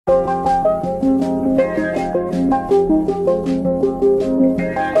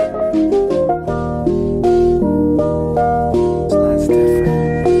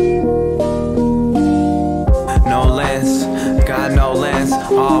Got no lens,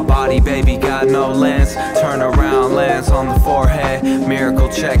 all body baby, got no lens. Turn around, lens on the forehead. Miracle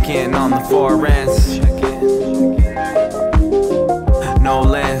check-in on the foreends. No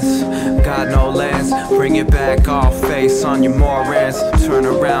lens, got no lens. Bring it back, all face on your more ends. Turn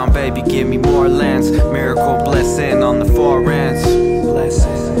around baby, give me more lens. Miracle blessing on the foreends.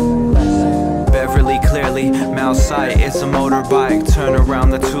 Beverly Cleary, mouse sight, it's a motorbike. Turn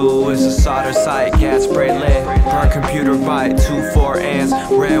around, the tool is a solder sight. Gas spray lit, burn computer bite. 2 foreends,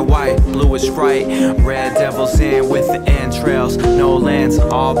 red, white, bluish, sprite. Red devilz in with the entrails. No lens,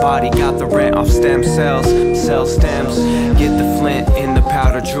 all body, got the rent off stem cells. Cell stems, get the flint in the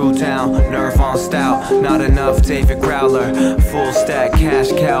powder, drew down. Nerve on stout, not enough David Groul-er. Full stack, cash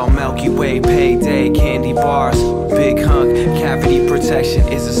cow, Milky Way, payday, candy bars. Big hunk, cavity protection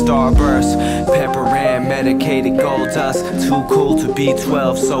is a starburst. Pepper and medicated gold dust. Too cool to be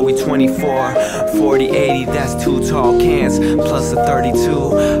 12, so we 24. 40, 80, that's 2 tall cans plus a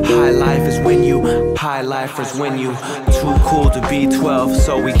 32. High life is when you, high lifers when you. Too cool to be 12,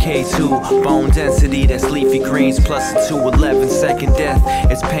 so we K2. Bone density, that's leafy greens plus a 211 second death.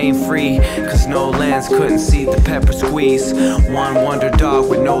 It's pain free, cause no lens couldn't see the pepper squeeze. One wonder dog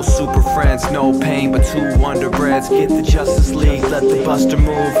with no super friends. No pain but 2 wonder breads. Get the Justice League, let the buster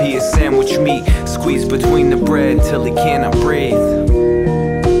move. He is sandwich meat, squeeze between the bread till he cannot breathe.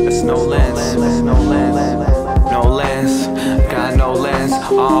 That's no lens, that's no lens. No lens, got no lens.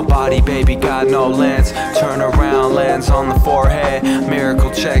 All body baby, got no lens. Turn around, lens on the forehead.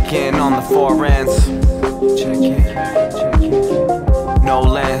 Miracle check-in on the foreends. Check in, check in. No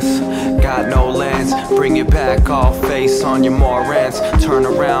lens, got no lens. Bring it back, all face on your more ends. Turn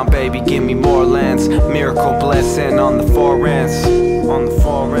around baby, give me more lens. Miracle blessing on the foreends. On the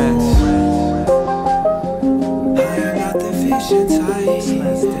foreends. I am not the vision type.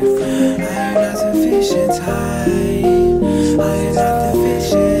 I am not the vision type. I am